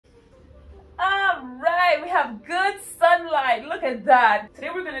we have good sunlight. Look at that. Today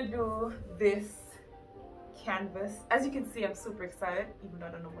we're gonna do this canvas. As you can see, I'm super excited, even though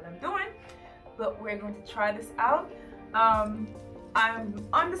I don't know what I'm doing, but we're going to try this out. I'm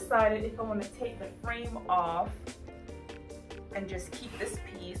undecided if I want to take the frame off and just keep this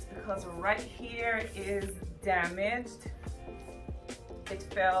piece, because right here is damaged. It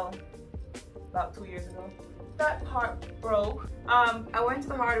fell about 2 years ago. That part broke. I went to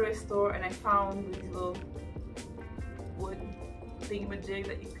the hardware store and I found these little wood thingamajig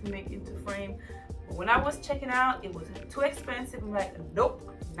that you can make into frame. But when I was checking out, it was too expensive. I'm like,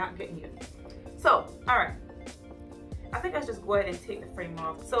 nope, not getting it. So, all right. I think I should just go ahead and take the frame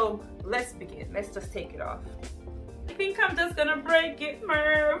off. So let's begin. Let's just take it off. I think I'm just gonna break it,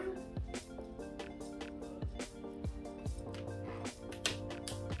 Merv.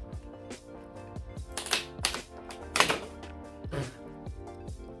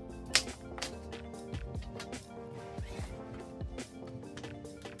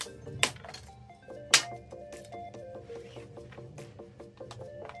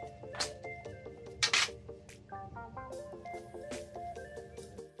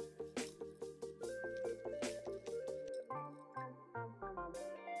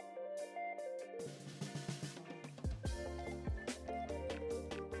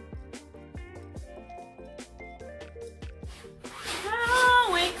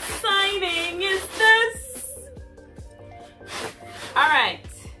 Alright,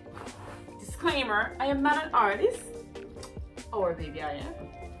 disclaimer, I am not an artist, or maybe I am.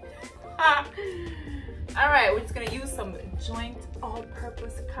 Alright, we're just going to use some joint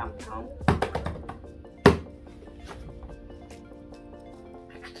all-purpose compound.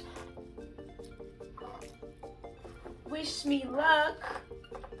 Wish me luck.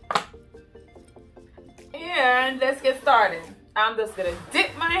 And let's get started. I'm just going to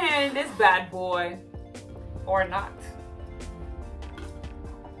dip my hand in this bad boy, or not.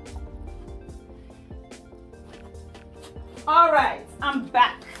 All right, I'm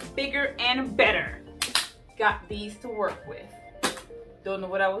back, bigger and better. Got these to work with. Don't know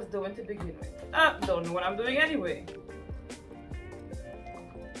what I was doing to begin with. Don't know what I'm doing anyway.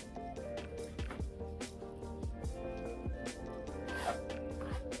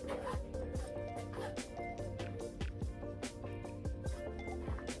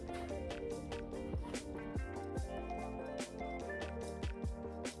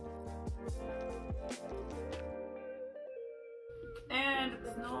 And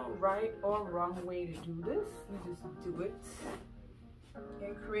there's no right or wrong way to do this. You just do it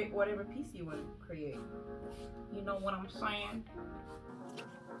and create whatever piece you want to create. You know what I'm saying?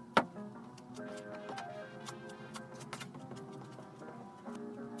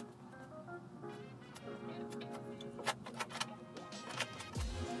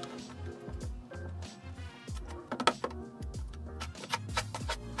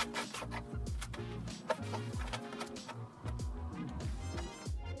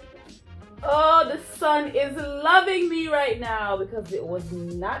 Oh, the sun is loving me right now because it was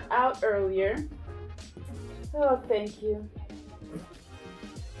not out earlier. Oh, thank you.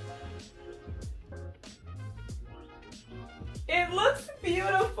 It looks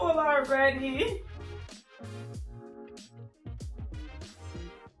beautiful already.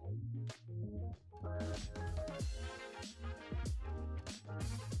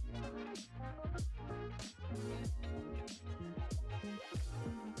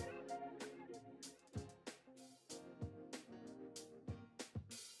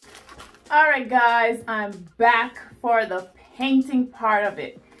 All right, guys, I'm back for the painting part of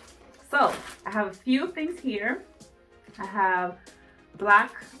it. So I have a few things here. I have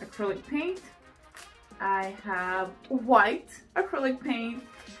black acrylic paint. I have white acrylic paint.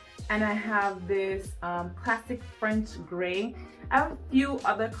 And I have this classic French gray. I have a few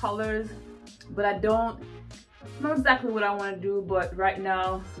other colors, but I don't know exactly what I want to do. But right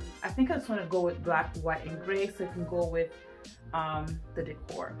now, I think I just want to go with black, white, and gray so it can go with the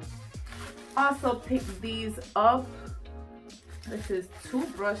decor. Also picked these up. This is two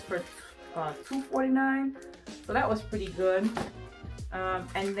brush for $2.49, so that was pretty good.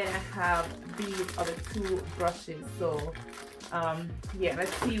 And then I have these other two brushes. So yeah,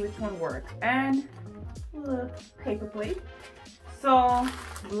 let's see which one works. And a paper plate. So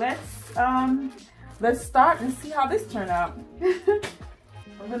let's start and see how this turned out.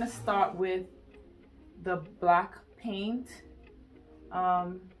 I'm gonna start with the black paint.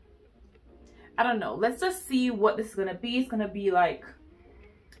 I don't know, let's just see what this is gonna be. It's gonna be like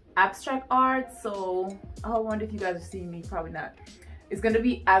abstract art, so I wonder if you guys are seeing me. Probably not. It's gonna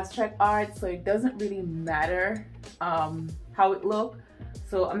be abstract art, so it doesn't really matter how it looks.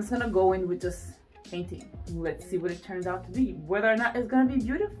 So I'm just gonna go in with just painting. Let's see what it turns out to be, whether or not it's gonna be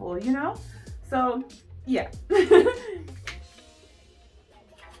beautiful, you know? So yeah.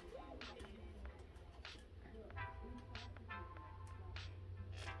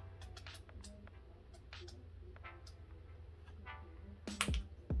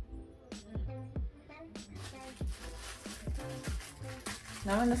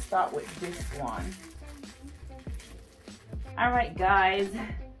 Now I'm gonna start with this one. All right, guys,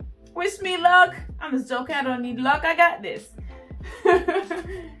 wish me luck. I'm just joking, I don't need luck, I got this.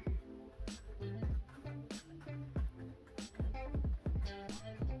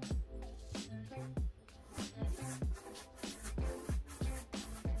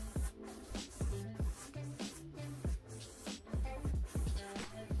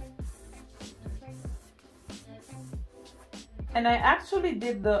 And I actually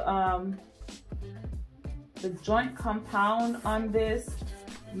did the joint compound on this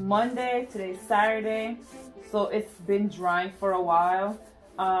Monday. Today's Saturday, so it's been drying for a while.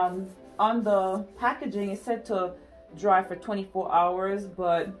 On the packaging it said to dry for 24 hours,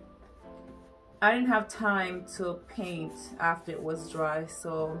 but I didn't have time to paint after it was dry,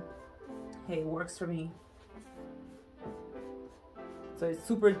 so hey, it works for me. So it's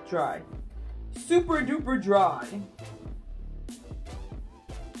super dry, super duper dry.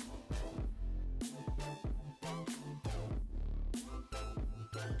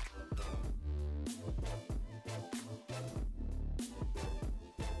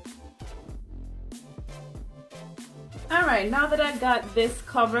 All right, now that I got this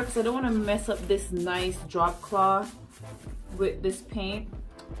covered, because I don't want to mess up this nice drop cloth with this paint,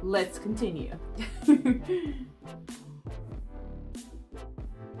 let's continue.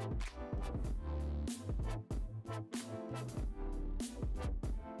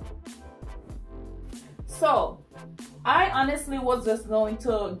 So I honestly was just going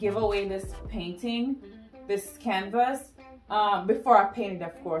to give away this painting, this canvas, before I painted,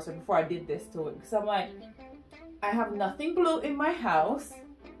 of course, or before I did this to it, because I'm like, I have nothing blue in my house.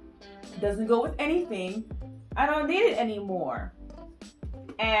 It doesn't go with anything. I don't need it anymore.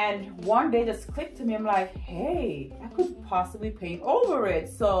 And one day just clicked to me. I'm like, hey, I could possibly paint over it.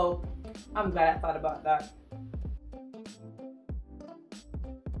 So I'm glad I thought about that.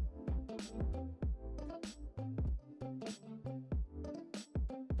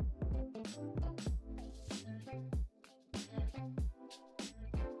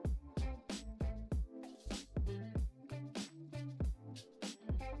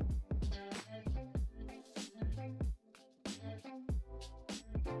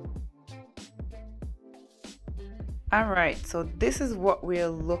 All right, so this is what we're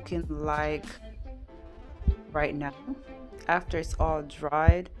looking like right now after it's all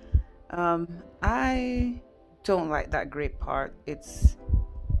dried. I don't like that gray part. It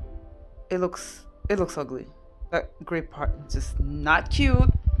looks ugly. That gray part is just not cute.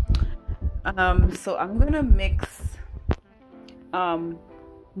 So I'm gonna mix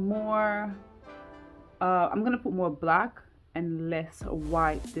more. I'm gonna put more black and less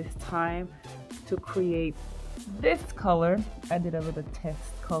white this time to create this color. I did a little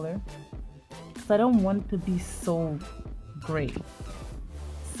test color because I don't want it to be so gray.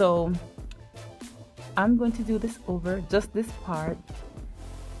 So I'm going to do this over just this part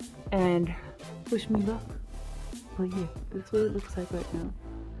and wish me luck. But yeah, this is what it looks like right now.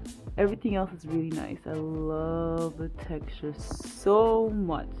 Everything else is really nice. I love the texture so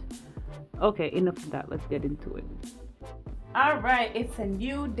much. Okay, enough of that. Let's get into it. All right, it's a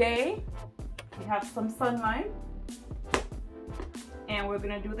new day. We have some sunlight and we're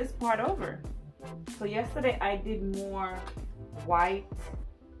gonna do this part over. So yesterday I did more white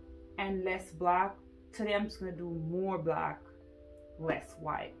and less black. Today I'm just gonna do more black, less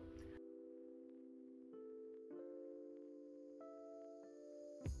white.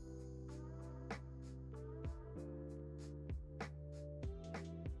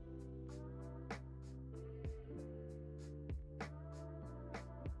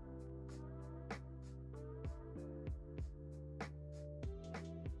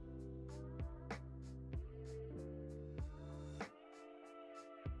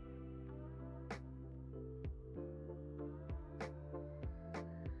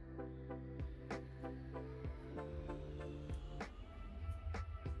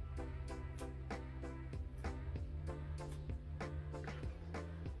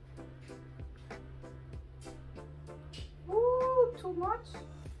 Too much?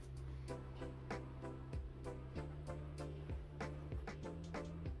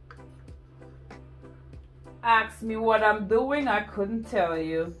 Ask me what I'm doing, I couldn't tell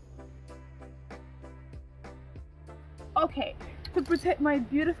you. Okay, to protect my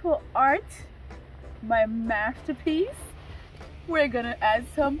beautiful art, my masterpiece, we're gonna add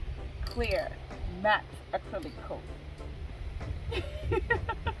some clear matte acrylic coat.